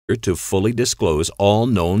to fully disclose all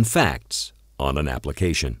known facts on an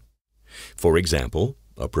application. For example,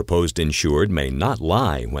 a proposed insured may not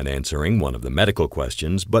lie when answering one of the medical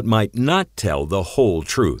questions, but might not tell the whole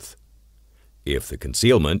truth. If the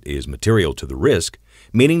concealment is material to the risk,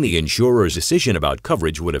 meaning the insurer's decision about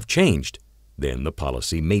coverage would have changed, then the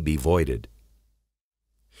policy may be voided.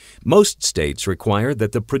 Most states require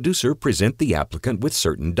that the producer present the applicant with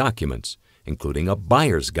certain documents, including a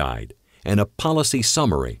buyer's guide and a policy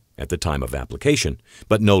summary at the time of application,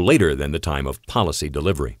 but no later than the time of policy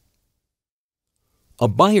delivery. A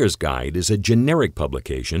buyer's guide is a generic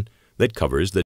publication that covers the